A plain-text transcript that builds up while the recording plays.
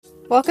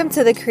Welcome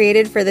to the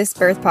Created for This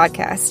Birth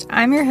podcast.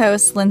 I'm your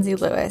host, Lindsay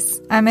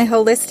Lewis. I'm a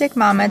holistic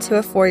mama to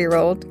a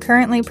 4-year-old,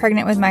 currently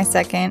pregnant with my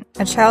second,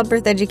 a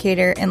childbirth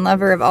educator, and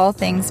lover of all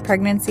things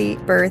pregnancy,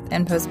 birth,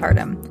 and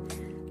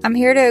postpartum. I'm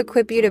here to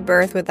equip you to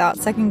birth without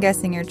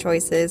second-guessing your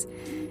choices,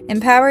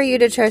 empower you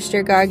to trust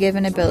your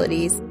God-given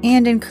abilities,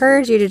 and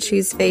encourage you to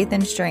choose faith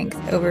and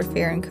strength over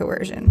fear and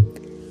coercion.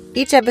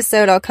 Each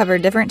episode, I'll cover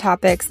different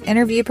topics,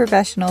 interview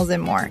professionals,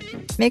 and more.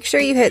 Make sure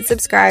you hit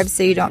subscribe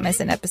so you don't miss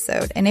an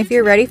episode. And if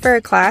you're ready for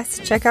a class,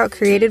 check out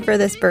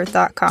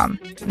createdforthisbirth.com.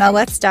 Now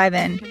let's dive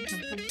in.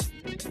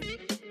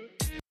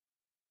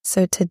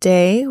 So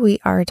today we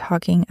are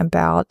talking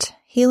about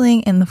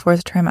healing in the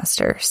 4th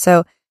trimester.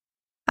 So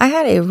I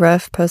had a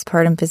rough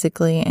postpartum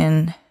physically,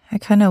 and I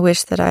kind of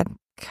wish that I'd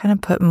kind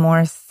of put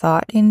more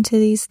thought into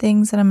these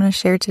things that I'm going to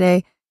share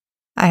today.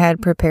 I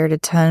had prepared a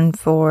ton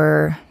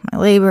for my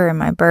labor and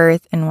my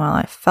birth, and while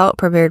I felt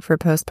prepared for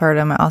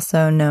postpartum, I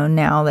also know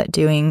now that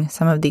doing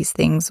some of these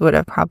things would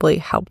have probably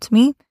helped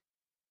me.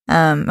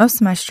 Most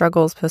of my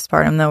struggles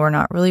postpartum, though, were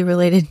not really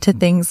related to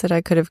things that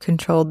I could have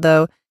controlled,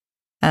 though.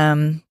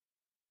 I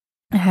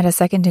had a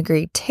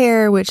 2nd-degree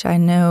tear, which I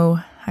know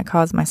I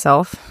caused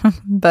myself,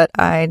 but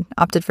I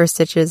opted for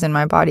stitches and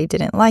my body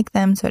didn't like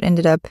them, so it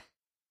ended up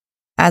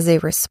as a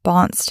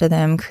response to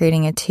them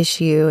creating a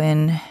tissue,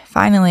 and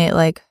finally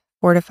at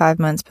 4 to 5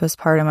 months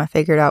postpartum, I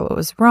figured out what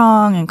was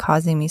wrong and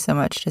causing me so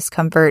much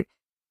discomfort.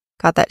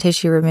 Got that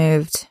tissue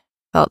removed,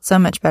 felt so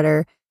much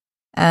better.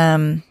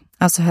 I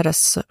also had a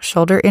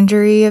shoulder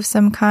injury of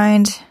some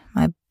kind.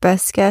 My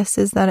best guess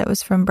is that it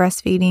was from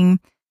breastfeeding,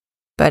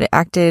 but it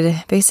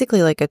acted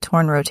basically like a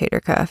torn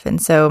rotator cuff.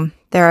 And so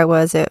there I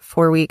was at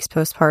 4 weeks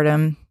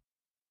postpartum,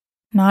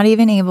 not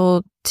even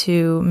able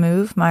to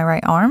move my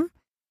right arm,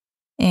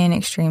 in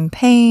extreme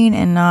pain,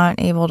 and not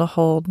able to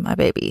hold my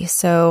baby.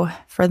 So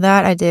for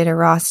that, I did a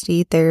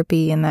ROSD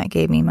therapy, and that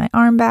gave me my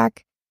arm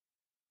back.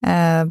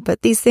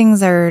 But these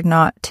things are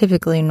not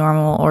typically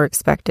normal or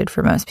expected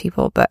for most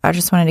people. But I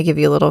just wanted to give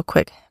you a little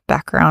quick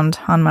background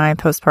on my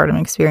postpartum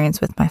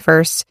experience with my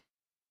first.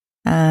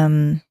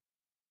 I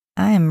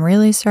am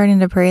really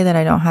starting to pray that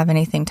I don't have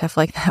anything tough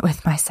like that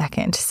with my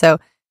second. So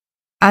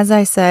as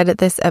I said,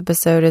 this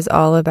episode is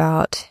all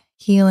about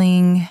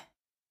healing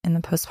in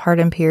the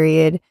postpartum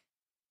period,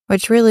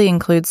 which really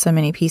includes so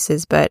many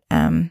pieces, but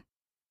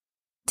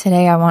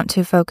today I want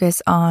to focus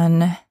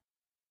on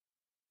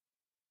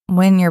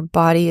when your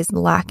body is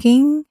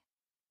lacking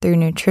through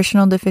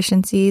nutritional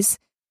deficiencies.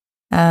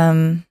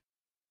 I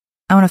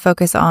want to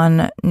focus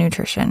on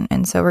nutrition,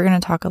 and so we're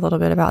going to talk a little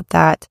bit about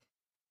that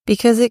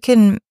because it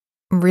can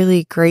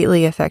really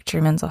greatly affect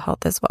your mental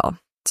health as well.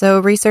 So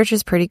research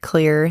is pretty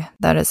clear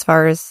that as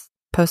far as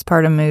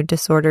postpartum mood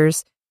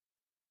disorders,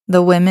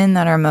 the women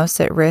that are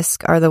most at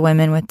risk are the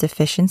women with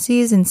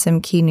deficiencies in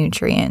some key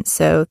nutrients.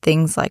 So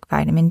things like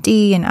vitamin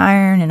D and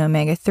iron and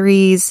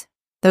omega-3s,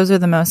 those are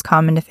the most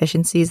common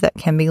deficiencies that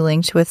can be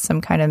linked with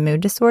some kind of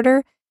mood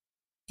disorder.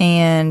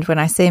 And when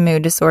I say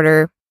mood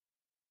disorder,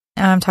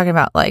 I'm talking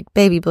about like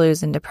baby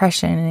blues and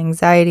depression and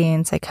anxiety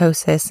and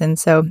psychosis. And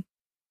so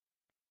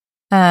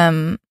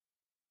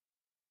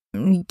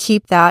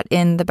keep that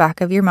in the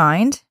back of your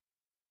mind.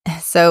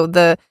 So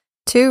the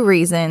 2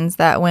 reasons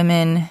that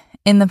women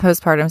in the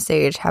postpartum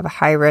stage have a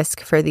high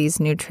risk for these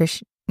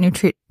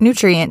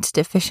nutrient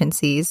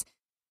deficiencies,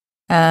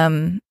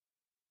 because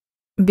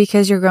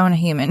you're growing a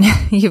human.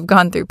 You've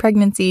gone through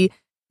pregnancy,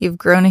 you've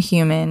grown a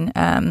human.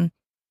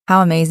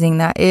 How amazing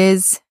that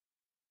is.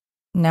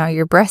 Now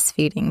you're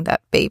breastfeeding that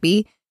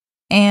baby,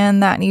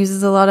 and that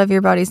uses a lot of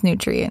your body's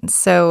nutrients.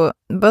 So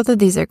both of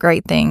these are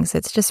great things.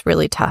 It's just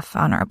really tough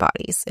on our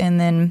bodies. And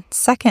then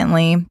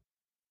secondly,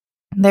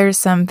 there's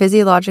some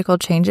physiological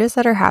changes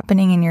that are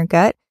happening in your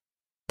gut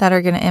that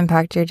are going to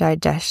impact your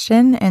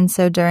digestion. And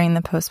so during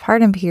the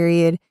postpartum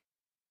period,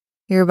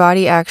 your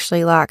body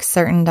actually lacks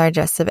certain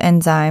digestive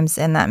enzymes,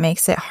 and that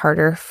makes it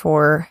harder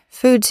for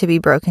food to be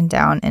broken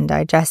down and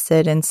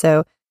digested. And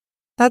so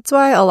that's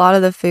why a lot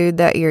of the food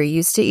that you're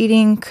used to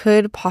eating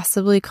could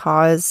possibly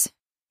cause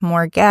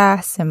more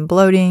gas and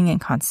bloating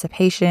and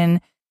constipation,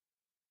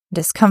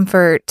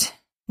 discomfort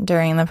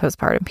during the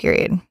postpartum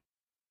period.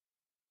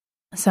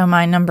 So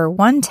my number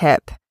 1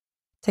 tip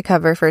to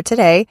cover for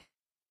today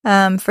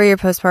for your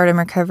postpartum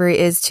recovery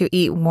is to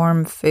eat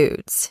warm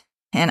foods.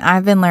 And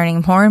I've been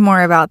learning more and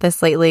more about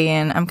this lately,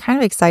 and I'm kind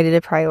of excited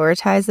to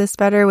prioritize this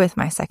better with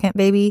my second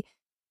baby.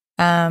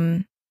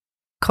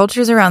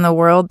 Cultures around the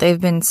world,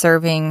 they've been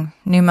serving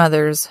new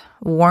mothers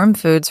warm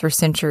foods for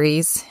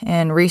centuries,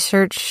 and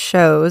research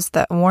shows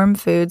that warm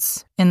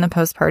foods in the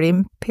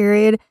postpartum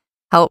period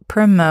help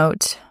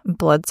promote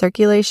blood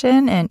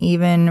circulation and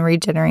even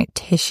regenerate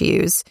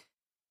tissues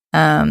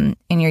in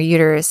your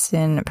uterus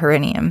and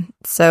perineum.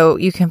 So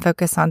you can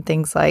focus on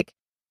things like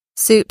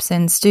soups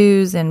and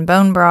stews and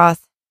bone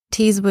broth,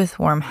 teas with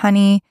warm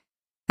honey.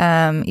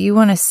 You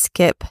want to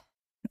skip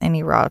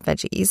any raw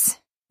veggies.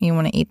 You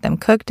want to eat them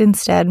cooked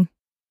instead,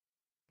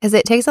 because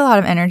it takes a lot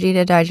of energy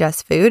to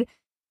digest food.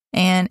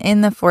 And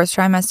in the fourth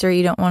trimester,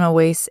 you don't want to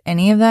waste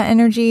any of that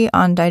energy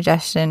on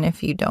digestion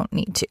if you don't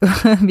need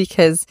to,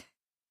 because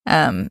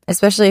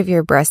especially if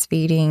you're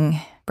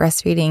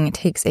breastfeeding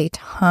takes a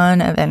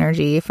ton of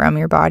energy from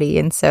your body.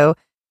 And so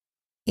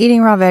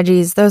eating raw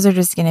veggies, those are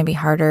just going to be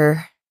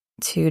harder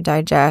to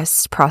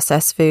digest.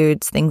 Processed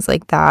foods, things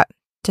like that,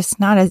 just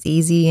not as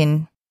easy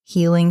and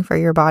healing for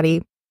your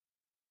body.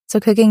 So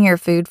cooking your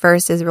food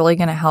first is really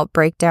going to help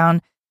break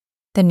down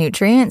the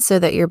nutrients so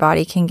that your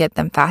body can get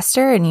them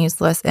faster and use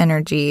less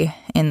energy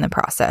in the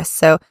process.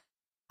 So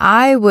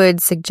I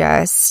would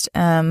suggest,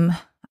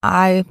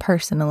 I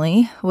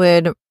personally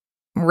would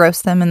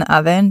roast them in the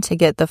oven to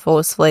get the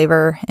fullest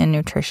flavor and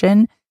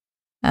nutrition.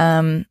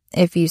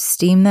 If you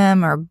steam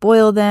them or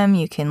boil them,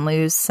 you can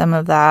lose some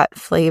of that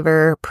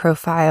flavor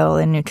profile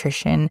and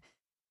nutrition.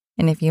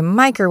 And if you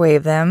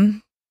microwave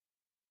them,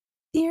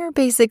 you're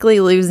basically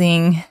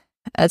losing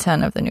a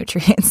ton of the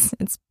nutrients.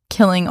 It's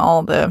killing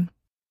all the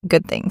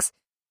good things.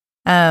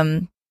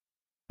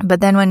 But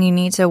then when you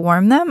need to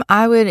warm them,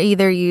 I would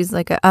either use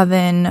like an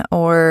oven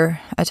or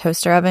a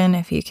toaster oven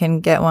if you can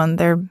get one.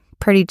 They're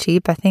pretty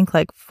cheap. I think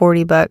like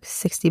 $40,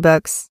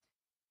 $60.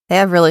 They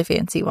have really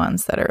fancy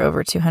ones that are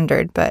over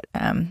 $200, but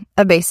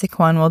a basic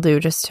one will do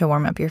just to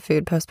warm up your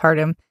food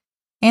postpartum,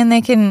 and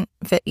they can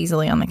fit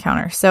easily on the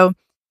counter. So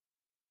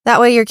that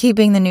way you're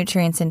keeping the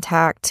nutrients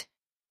intact.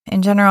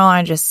 In general,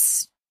 I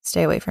just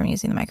stay away from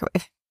using the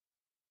microwave.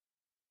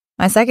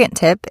 My second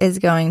tip is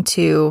going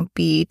to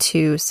be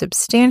to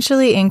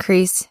substantially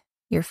increase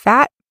your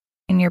fat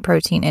and your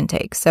protein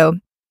intake. So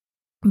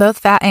both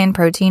fat and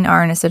protein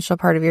are an essential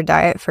part of your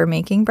diet for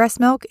making breast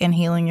milk and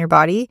healing your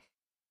body.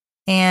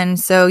 And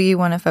so you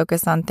want to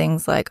focus on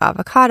things like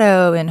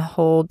avocado and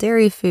whole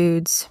dairy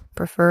foods,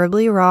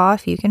 preferably raw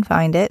if you can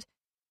find it,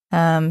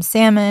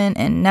 salmon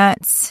and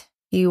nuts.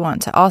 You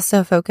want to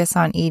also focus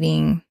on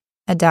eating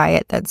a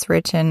diet that's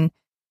rich in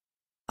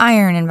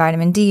iron and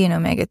vitamin D and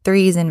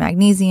omega-3s and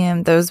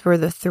magnesium. Those were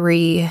the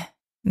three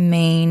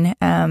main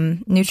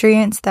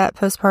nutrients that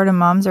postpartum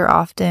moms are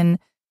often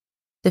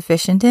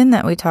deficient in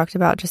that we talked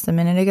about just a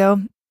minute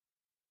ago.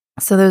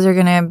 So those are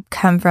going to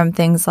come from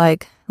things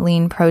like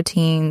lean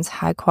proteins,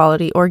 high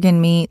quality organ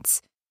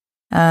meats,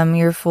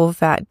 your full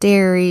fat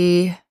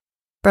dairy,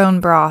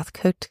 bone broth,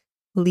 cooked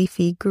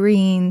leafy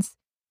greens,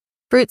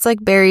 fruits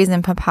like berries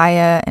and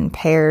papaya and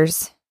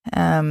pears.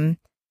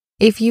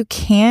 If you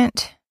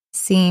can't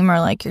seem or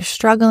like you're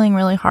struggling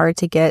really hard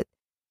to get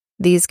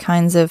these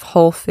kinds of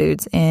whole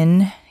foods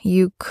in,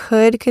 you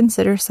could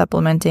consider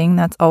supplementing.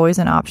 That's always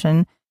an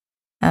option.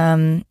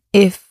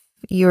 If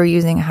you're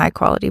using a high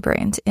quality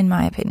brand, in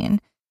my opinion.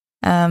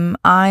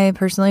 I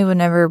personally would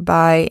never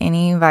buy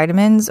any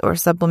vitamins or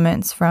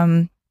supplements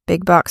from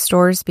big box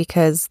stores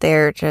because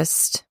they're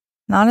just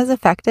not as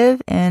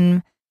effective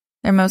and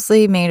they're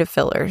mostly made of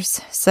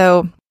fillers.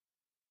 So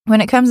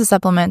when it comes to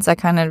supplements, I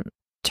kind of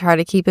try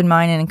to keep in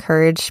mind and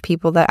encourage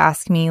people that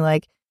ask me,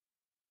 like,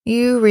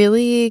 you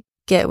really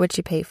get what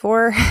you pay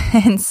for.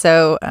 And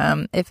so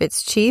if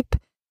it's cheap,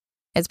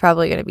 it's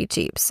probably going to be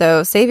cheap.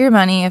 So save your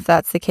money if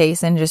that's the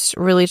case and just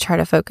really try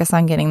to focus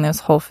on getting those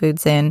whole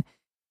foods in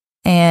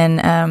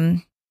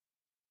and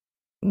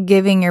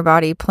giving your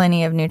body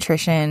plenty of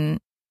nutrition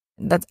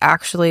that's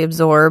actually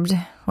absorbed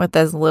with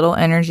as little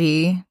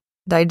energy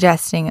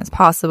digesting as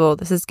possible.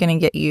 This is going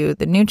to get you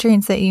the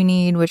nutrients that you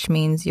need, which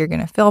means you're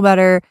going to feel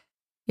better.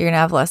 You're going to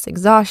have less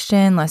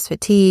exhaustion, less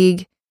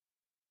fatigue,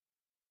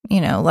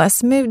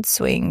 less mood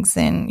swings,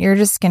 and you're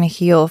just going to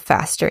heal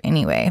faster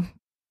anyway.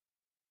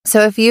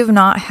 So if you've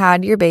not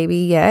had your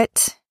baby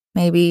yet,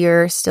 maybe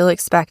you're still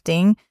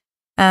expecting,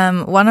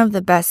 one of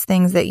the best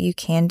things that you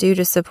can do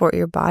to support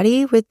your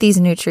body with these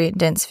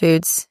nutrient-dense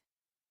foods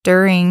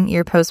during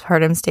your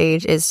postpartum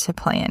stage is to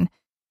plan.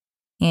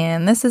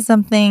 And this is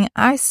something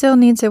I still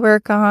need to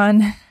work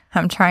on.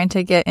 I'm trying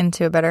to get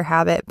into a better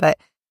habit, but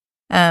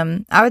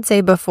I would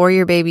say before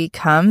your baby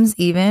comes,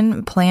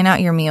 even plan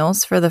out your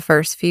meals for the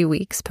first few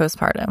weeks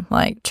postpartum.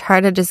 Like,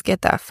 try to just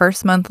get that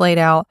first month laid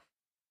out,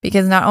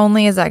 because not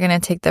only is that going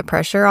to take the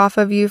pressure off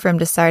of you from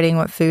deciding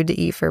what food to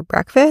eat for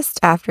breakfast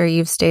after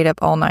you've stayed up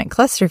all night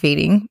cluster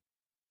feeding,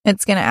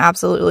 it's going to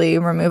absolutely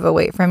remove a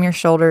weight from your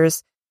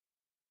shoulders.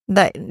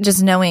 That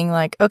just knowing,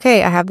 like,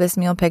 okay, I have this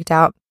meal picked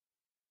out,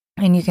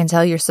 and you can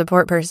tell your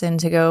support person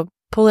to go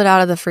pull it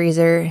out of the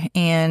freezer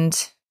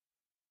and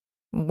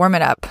warm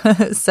it up.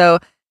 So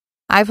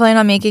I plan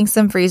on making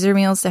some freezer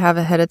meals to have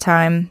ahead of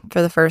time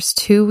for the first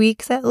 2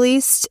 weeks at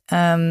least.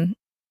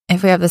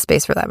 If we have the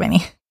space for that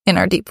many in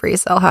our deep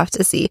freeze, I'll have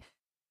to see.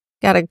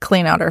 Got to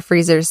clean out our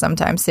freezers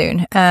sometime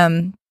soon.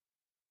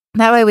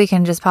 That way we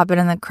can just pop it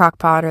in the crock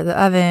pot or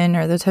the oven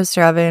or the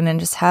toaster oven and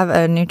just have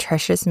a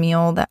nutritious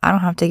meal that I don't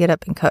have to get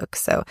up and cook.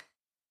 So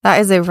that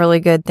is a really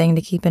good thing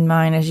to keep in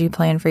mind as you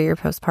plan for your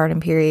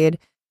postpartum period.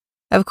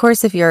 Of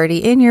course, if you're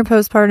already in your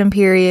postpartum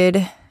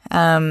period,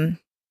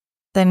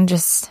 then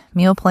just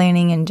meal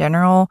planning in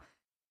general,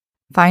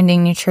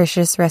 finding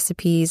nutritious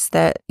recipes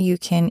that you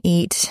can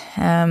eat.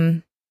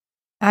 I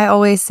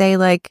always say,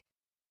 like,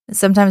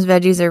 sometimes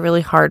veggies are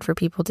really hard for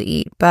people to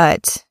eat,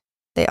 but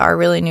They are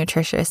really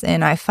nutritious.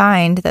 And I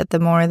find that the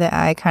more that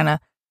I kind of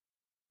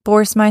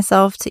force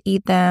myself to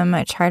eat them,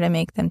 I try to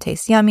make them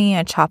taste yummy,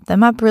 I chop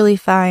them up really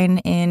fine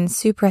in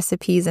soup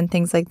recipes and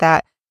things like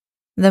that,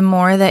 the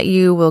more that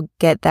you will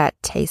get that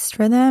taste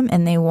for them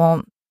and they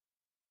won't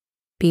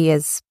be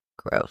as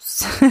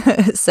gross.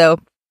 So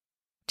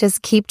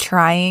just keep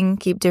trying,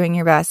 keep doing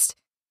your best.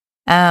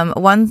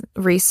 One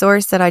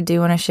resource that I do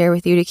want to share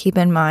with you to keep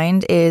in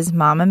mind is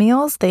Mama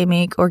Meals. They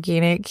make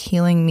organic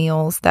healing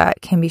meals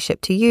that can be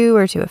shipped to you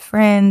or to a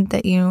friend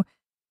that you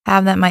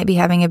have that might be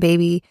having a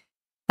baby.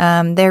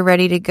 They're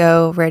ready to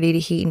go, ready to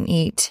heat and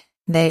eat.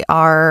 They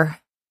are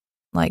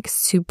like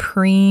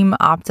supreme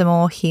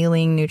optimal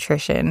healing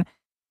nutrition.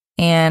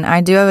 And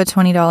I do have a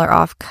 $20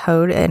 off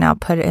code, and I'll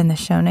put it in the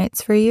show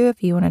notes for you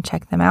if you want to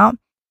check them out.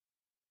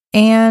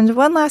 And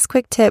one last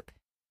quick tip,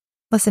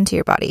 listen to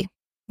your body.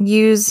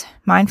 Use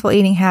mindful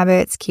eating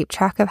habits. Keep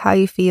track of how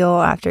you feel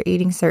after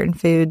eating certain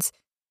foods.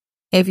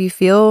 If you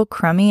feel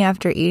crummy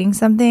after eating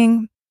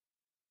something,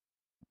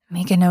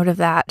 make a note of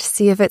that.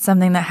 See if it's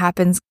something that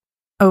happens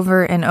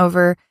over and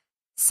over.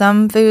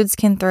 Some foods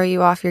can throw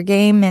you off your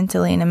game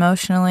mentally and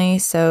emotionally,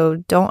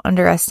 so don't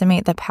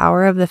underestimate the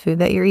power of the food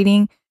that you're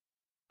eating.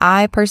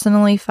 I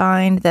personally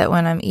find that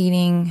when I'm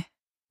eating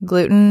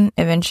gluten,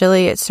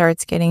 eventually it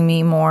starts getting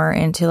me more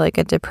into like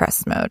a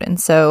depressed mode. And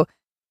so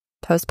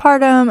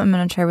postpartum, I'm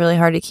going to try really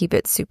hard to keep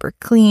it super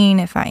clean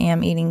if I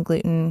am eating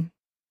gluten.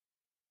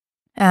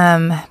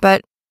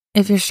 But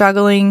if you're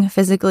struggling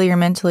physically or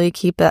mentally,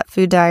 keep that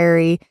food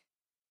diary.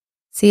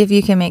 See if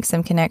you can make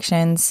some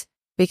connections,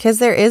 because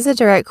there is a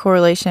direct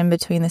correlation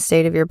between the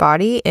state of your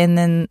body and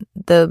then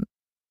the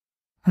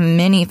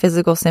many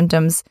physical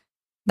symptoms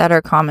that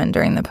are common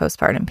during the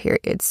postpartum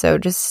period. So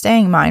just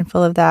staying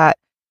mindful of that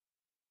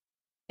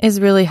is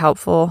really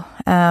helpful.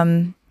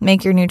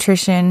 Make your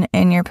nutrition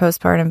in your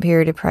postpartum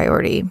period a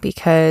priority,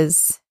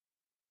 because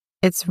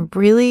it's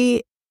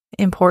really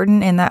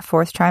important in that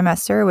fourth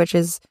trimester, which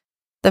is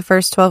the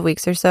first 12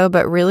 weeks or so,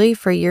 but really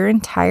for your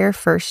entire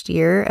first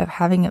year of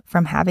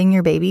having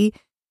your baby,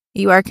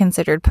 you are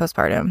considered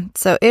postpartum.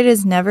 So it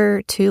is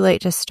never too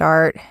late to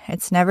start.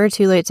 It's never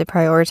too late to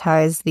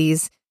prioritize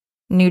these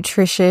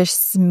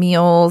nutritious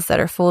meals that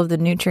are full of the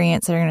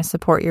nutrients that are going to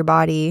support your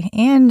body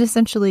and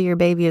essentially your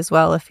baby as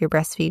well if you're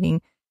breastfeeding.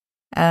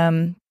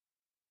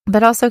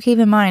 But also keep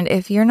in mind,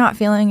 if you're not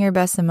feeling your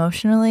best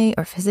emotionally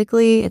or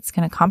physically, it's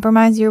going to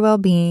compromise your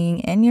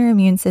well-being and your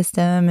immune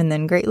system and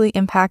then greatly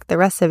impact the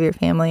rest of your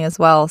family as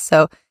well.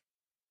 So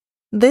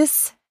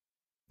this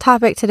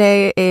topic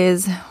today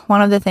is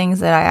one of the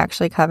things that I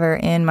actually cover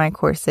in my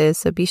courses.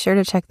 So be sure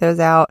to check those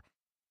out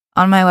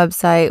on my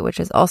website, which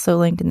is also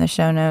linked in the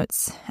show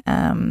notes.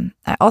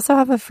 I also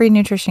have a free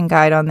nutrition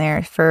guide on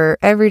there for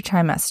every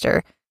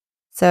trimester.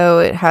 So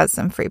it has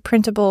some free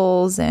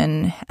printables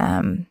and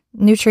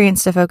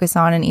nutrients to focus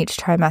on in each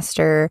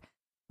trimester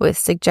with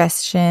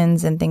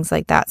suggestions and things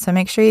like that. So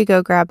make sure you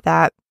go grab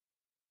that.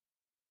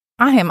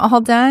 I am all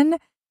done.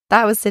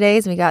 That was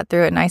today's. We got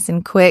through it nice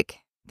and quick.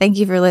 Thank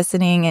you for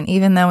listening. And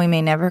even though we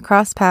may never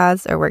cross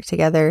paths or work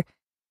together,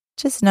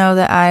 just know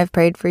that I've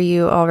prayed for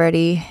you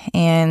already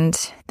and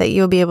that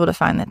you'll be able to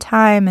find the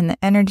time and the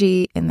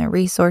energy and the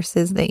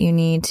resources that you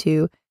need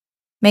to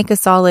make a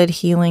solid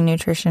healing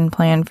nutrition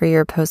plan for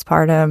your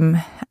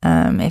postpartum.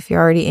 If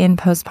you're already in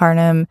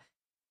postpartum,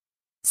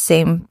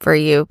 same for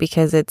you,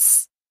 because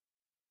it's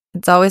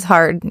always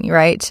hard,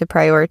 right, to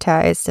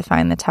prioritize, to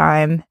find the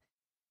time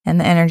and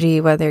the energy,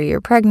 whether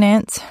you're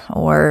pregnant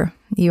or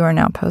you are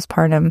now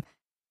postpartum.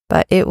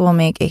 But it will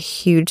make a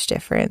huge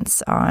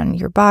difference on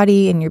your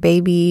body and your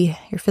baby,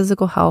 your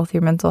physical health,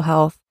 your mental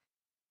health,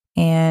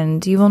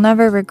 and you will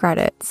never regret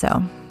it.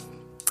 So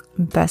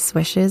best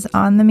wishes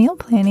on the meal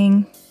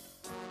planning.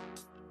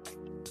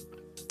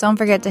 Don't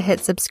forget to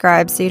hit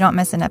subscribe so you don't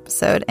miss an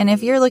episode. And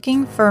if you're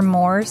looking for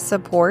more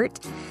support,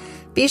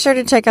 be sure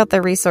to check out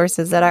the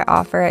resources that I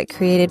offer at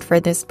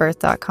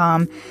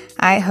createdforthisbirth.com.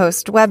 I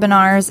host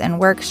webinars and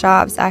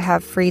workshops. I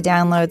have free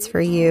downloads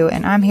for you,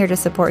 and I'm here to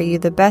support you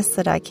the best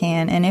that I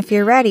can. And if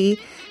you're ready,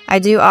 I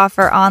do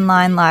offer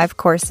online live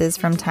courses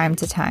from time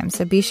to time.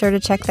 So be sure to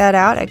check that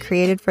out at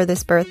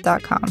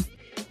createdforthisbirth.com.